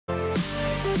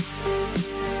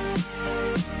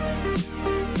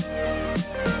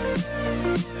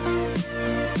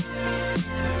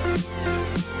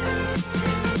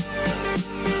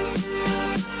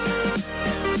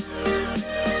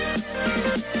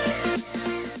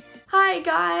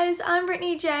guys, I'm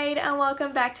Brittany Jade and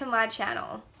welcome back to my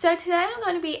channel. So today I'm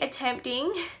going to be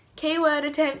attempting, keyword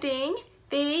attempting,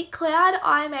 the cloud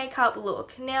eye makeup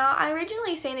look. Now I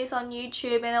originally seen this on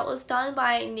YouTube and it was done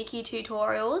by Nikki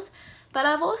Tutorials, but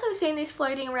I've also seen this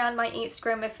floating around my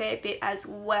Instagram a fair bit as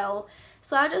well.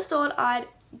 So I just thought I'd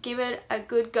give it a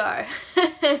good go.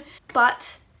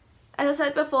 But as I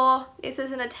said before, this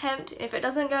is an attempt. If it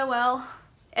doesn't go well,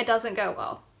 it doesn't go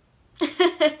well.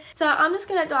 So I'm just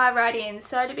going to dive right in.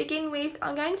 So to begin with,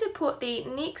 I'm going to put the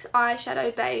NYX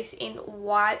eyeshadow base in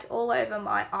white all over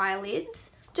my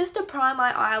eyelids, just to prime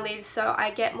my eyelids so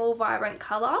I get more vibrant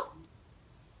colour.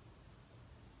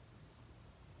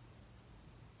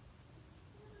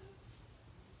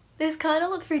 This kind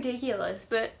of looks ridiculous,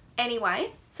 but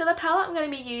anyway. So the palette I'm going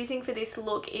to be using for this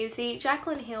look is the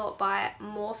Jaclyn Hill by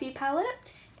Morphe palette.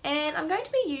 And I'm going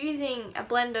to be using a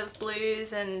blend of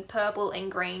blues and purple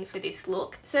and green for this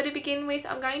look. So to begin with,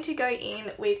 I'm going to go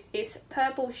in with this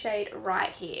purple shade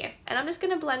right here. And I'm just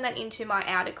going to blend that into my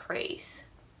outer crease.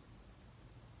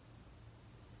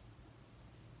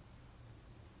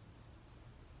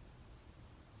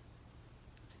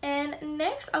 And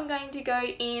next I'm going to go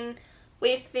in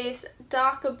with this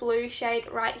darker blue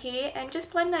shade right here and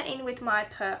just blend that in with my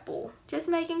purple. Just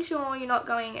making sure you're not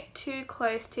going too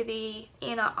close to the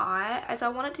inner eye, as I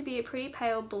want it to be a pretty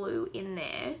pale blue in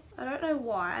there. I don't know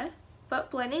why,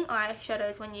 but blending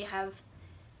eyeshadows when you have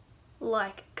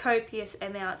like copious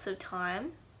amounts of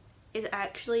time is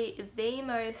actually the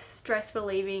most stress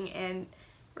relieving and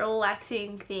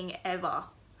relaxing thing ever.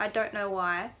 I don't know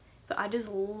why, but I just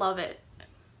love it.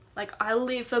 Like, I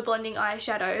live for blending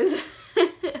eyeshadows.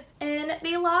 And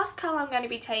the last colour I'm going to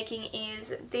be taking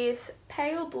is this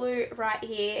pale blue right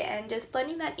here and just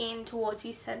blending that in towards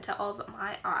the centre of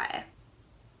my eye.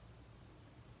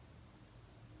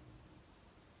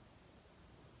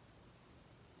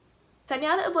 So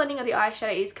now that the blending of the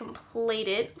eyeshadow is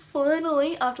completed,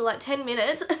 finally, after like 10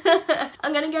 minutes,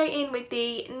 I'm going to go in with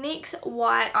the NYX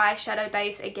white eyeshadow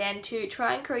base again to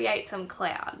try and create some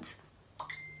clouds.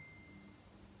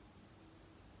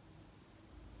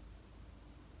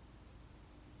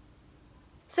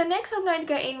 So next I'm going to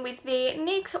go in with the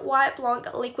NYX White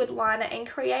Blanc liquid liner and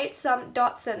create some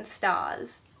dots and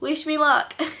stars. Wish me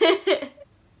luck!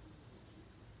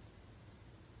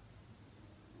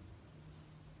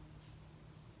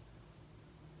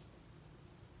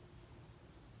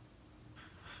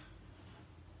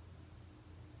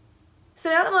 So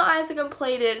now that my eyes are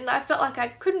completed and I felt like I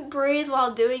couldn't breathe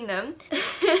while doing them,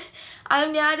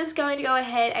 I'm now just going to go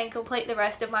ahead and complete the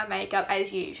rest of my makeup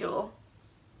as usual.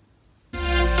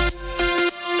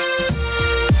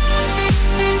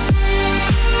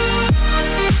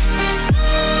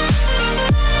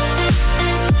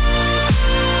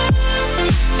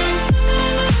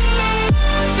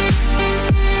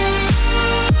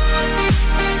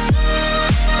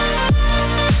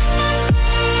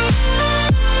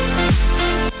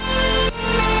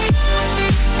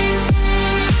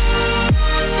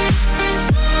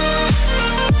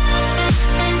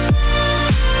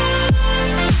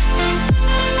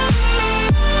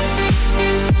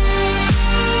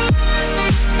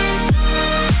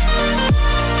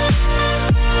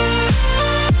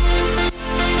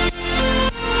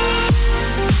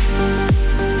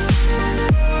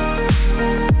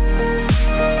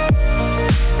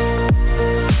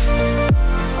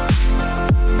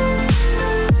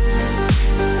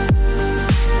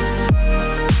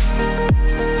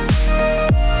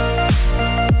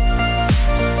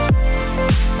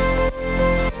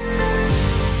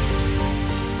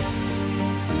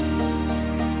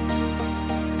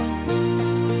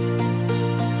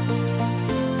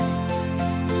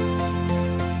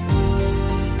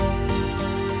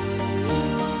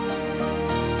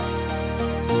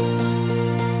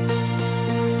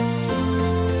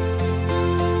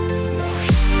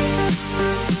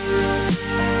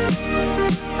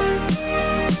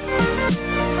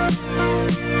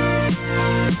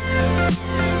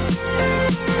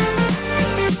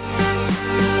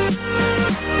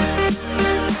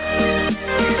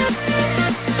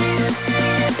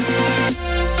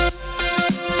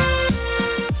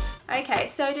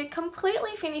 So to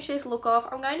completely finish this look off,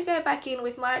 I'm going to go back in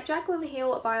with my Jaclyn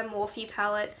Hill by Morphe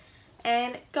palette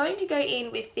and going to go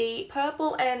in with the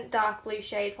purple and dark blue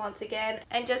shades once again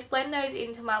and just blend those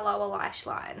into my lower lash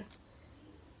line.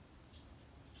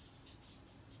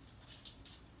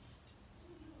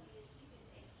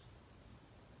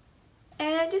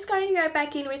 And just going to go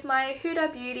back in with my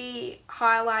Huda Beauty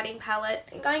highlighting palette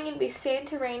and going in with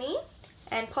Santorini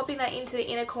and popping that into the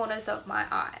inner corners of my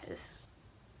eyes.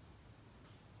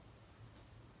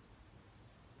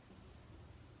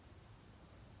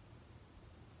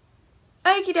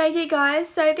 Okie dokie guys,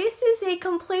 so this is a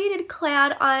completed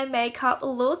cloud eye makeup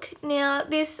look. Now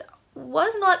this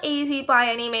was not easy by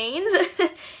any means.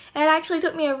 It actually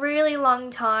took me a really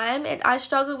long time. I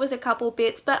struggled with a couple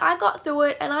bits, but I got through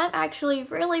it and I'm actually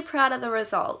really proud of the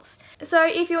results. So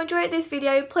if you enjoyed this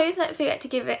video, please don't forget to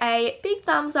give it a big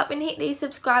thumbs up and hit the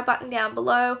subscribe button down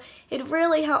below. It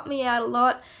really helped me out a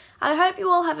lot. I hope you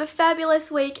all have a fabulous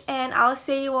week and I'll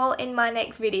see you all in my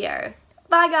next video.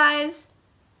 Bye guys!